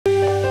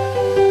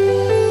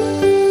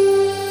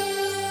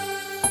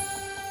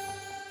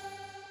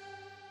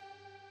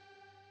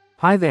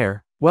Hi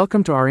there,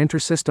 welcome to our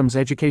InterSystems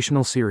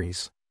educational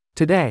series.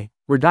 Today,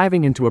 we're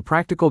diving into a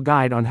practical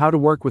guide on how to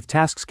work with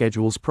task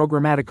schedules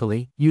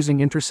programmatically using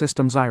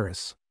InterSystems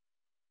IRIS.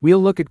 We'll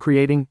look at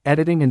creating,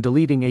 editing, and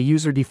deleting a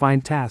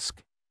user-defined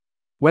task.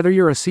 Whether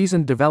you're a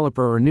seasoned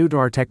developer or new to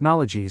our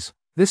technologies,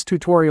 this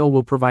tutorial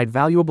will provide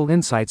valuable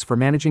insights for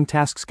managing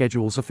task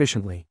schedules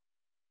efficiently.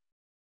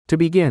 To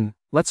begin,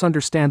 let's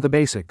understand the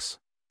basics.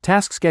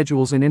 Task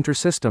schedules in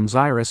InterSystems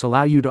IRIS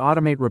allow you to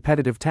automate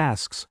repetitive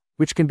tasks,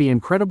 which can be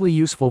incredibly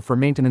useful for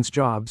maintenance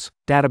jobs,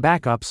 data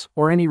backups,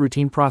 or any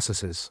routine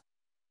processes.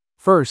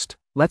 First,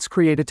 let's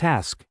create a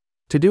task.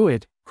 To do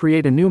it,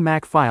 create a new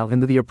Mac file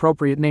into the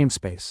appropriate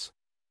namespace.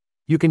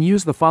 You can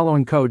use the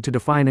following code to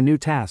define a new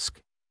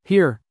task.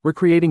 Here, we're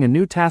creating a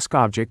new task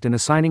object and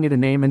assigning it a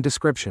name and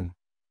description.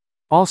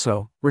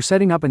 Also, we're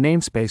setting up a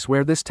namespace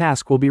where this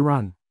task will be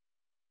run.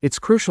 It's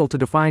crucial to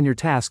define your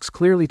tasks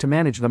clearly to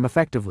manage them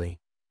effectively.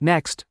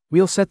 Next,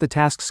 we'll set the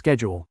task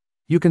schedule.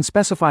 You can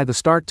specify the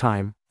start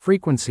time,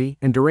 frequency,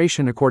 and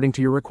duration according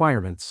to your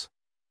requirements.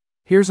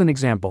 Here's an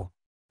example.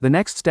 The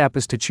next step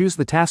is to choose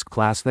the task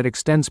class that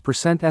extends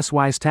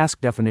 %sy's task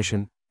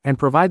definition, and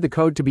provide the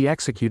code to be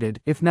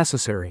executed, if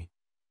necessary.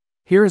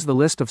 Here is the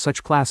list of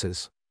such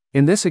classes.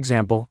 In this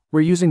example,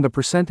 we're using the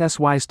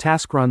 %sy's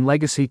task-run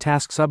legacy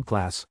task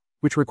subclass,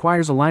 which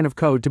requires a line of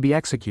code to be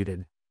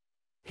executed.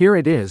 Here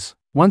it is.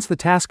 Once the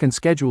task and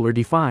schedule are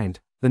defined,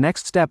 the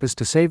next step is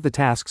to save the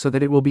task so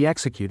that it will be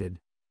executed.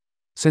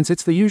 Since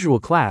it's the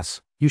usual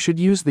class, you should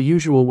use the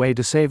usual way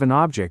to save an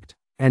object,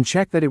 and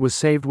check that it was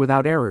saved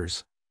without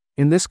errors.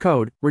 In this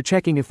code, we're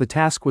checking if the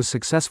task was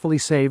successfully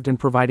saved and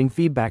providing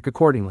feedback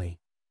accordingly.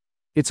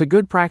 It's a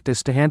good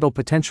practice to handle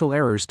potential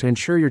errors to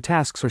ensure your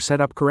tasks are set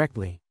up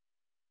correctly.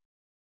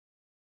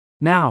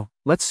 Now,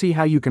 let's see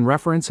how you can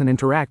reference and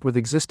interact with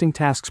existing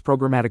tasks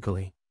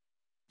programmatically.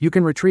 You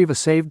can retrieve a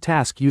saved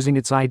task using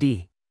its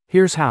ID.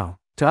 Here's how.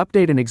 To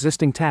update an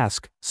existing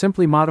task,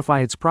 simply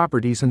modify its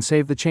properties and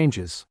save the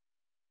changes.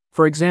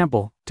 For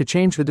example, to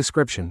change the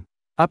description.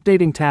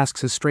 Updating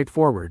tasks is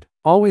straightforward.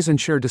 Always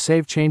ensure to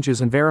save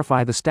changes and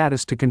verify the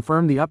status to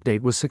confirm the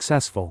update was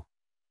successful.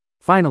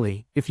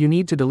 Finally, if you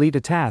need to delete a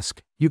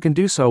task, you can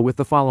do so with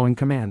the following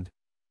command.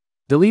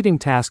 Deleting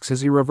tasks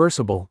is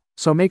irreversible,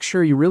 so make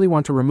sure you really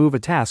want to remove a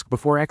task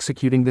before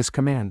executing this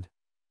command.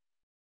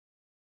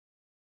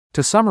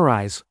 To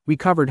summarize, we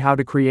covered how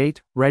to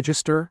create,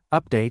 register,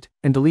 update,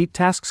 and delete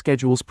task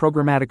schedules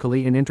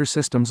programmatically in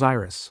InterSystems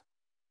IRIS.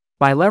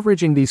 By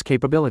leveraging these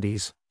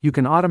capabilities, you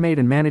can automate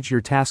and manage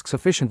your tasks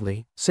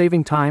efficiently,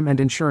 saving time and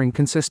ensuring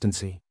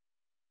consistency.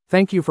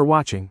 Thank you for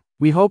watching.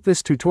 We hope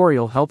this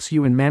tutorial helps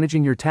you in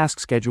managing your task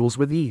schedules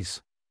with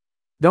ease.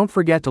 Don't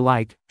forget to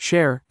like,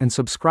 share, and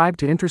subscribe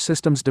to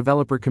InterSystems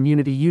Developer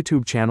Community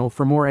YouTube channel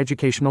for more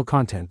educational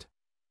content.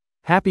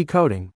 Happy coding!